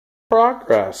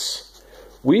progress.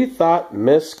 We thought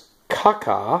Miss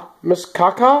Kaka,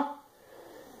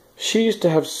 she used to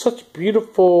have such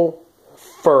beautiful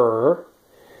fur,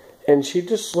 and she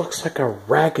just looks like a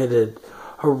raggedy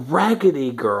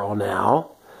girl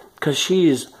now, because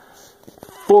she's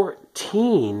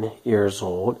 14 years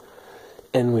old.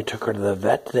 And we took her to the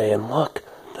vet today, and look,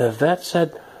 the vet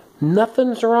said,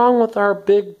 nothing's wrong with our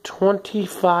big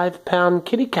 25-pound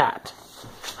kitty cat.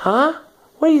 Huh?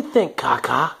 What do you think,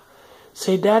 Kaka?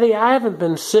 Say, Daddy, I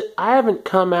haven't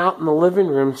come out in the living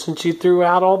room since you threw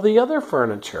out all the other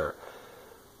furniture.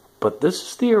 But this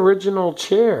is the original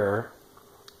chair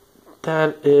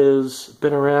that has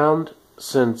been around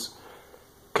since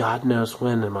God knows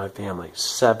when in my family,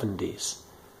 70s.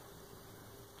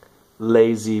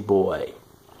 Lazy boy.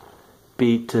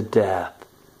 Beat to death.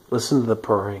 Listen to the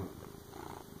purring.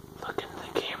 Look into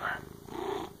the camera.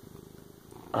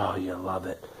 Oh, you love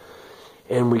it.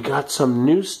 And we got some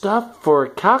new stuff for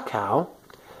Cow,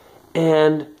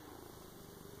 and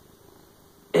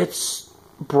it's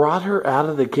brought her out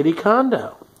of the kitty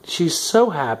condo. She's so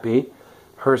happy.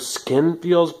 Her skin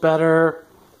feels better.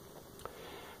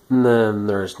 And then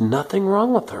there's nothing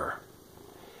wrong with her.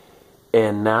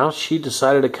 And now she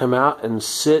decided to come out and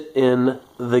sit in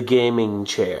the gaming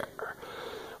chair,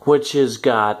 which has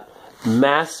got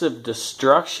massive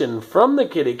destruction from the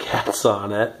kitty cats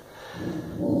on it.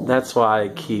 That's why I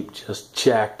keep just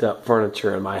jacked up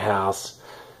furniture in my house.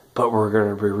 But we're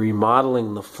going to be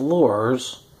remodeling the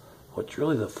floors, which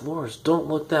really the floors don't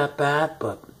look that bad,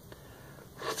 but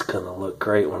it's going to look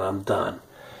great when I'm done.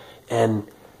 And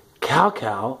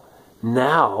Cow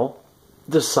now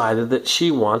decided that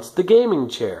she wants the gaming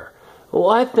chair. Well,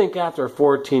 I think after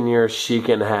 14 years she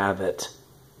can have it,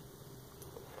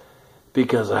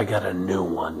 because I got a new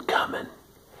one coming,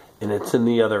 and it's in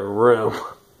the other room.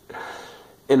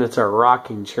 And it's a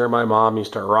rocking chair. My mom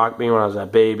used to rock me when I was a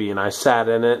baby, and I sat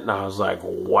in it, and I was like,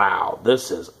 wow, this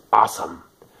is awesome.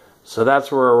 So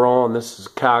that's where we're rolling. This is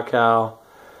Cow.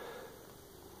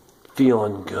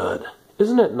 Feeling good.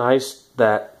 Isn't it nice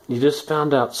that you just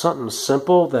found out something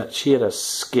simple, that she had a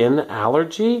skin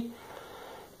allergy,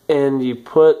 and you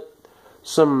put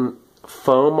some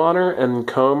foam on her and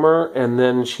comb her, and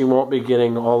then she won't be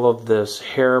getting all of this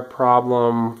hair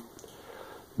problem,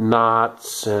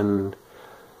 knots, and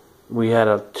we had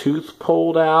a tooth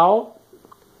pulled out,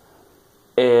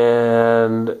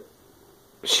 and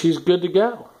she's good to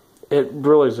go. It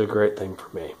really is a great thing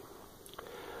for me.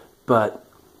 But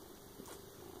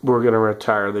we're going to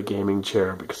retire the gaming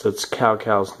chair because it's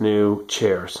Cow's new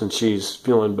chair since she's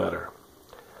feeling better.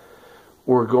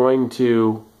 We're going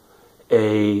to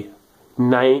a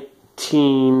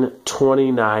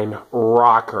 1929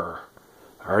 rocker.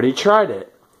 I already tried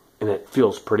it, and it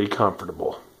feels pretty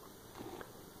comfortable.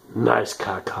 Nice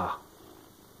Kaka.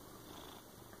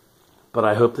 But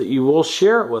I hope that you will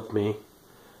share it with me.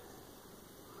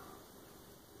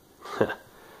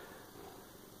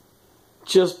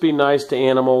 Just be nice to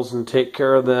animals and take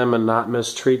care of them and not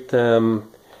mistreat them.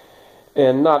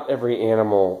 And not every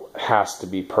animal has to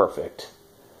be perfect.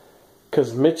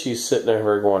 Because Mitchie's sitting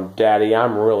over going, Daddy,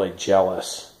 I'm really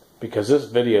jealous. Because this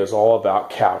video is all about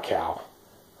Cow.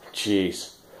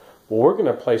 Jeez. Well, we're going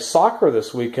to play soccer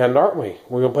this weekend, aren't we?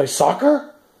 We're going to play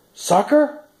soccer?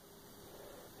 Soccer?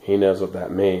 He knows what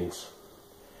that means.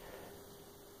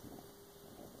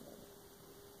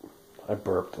 I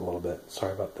burped a little bit.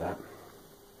 Sorry about that.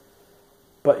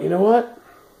 But you know what?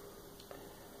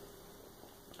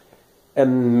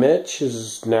 And Mitch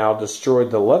has now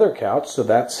destroyed the leather couch, so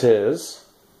that's his.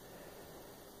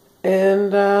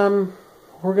 And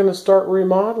we're going to start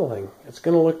remodeling. It's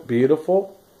going to look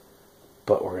beautiful,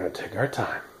 but we're going to take our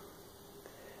time.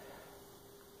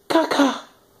 Kaka!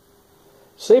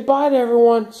 Say bye to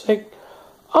everyone. Say,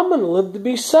 I'm going to live to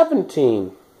be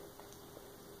 17.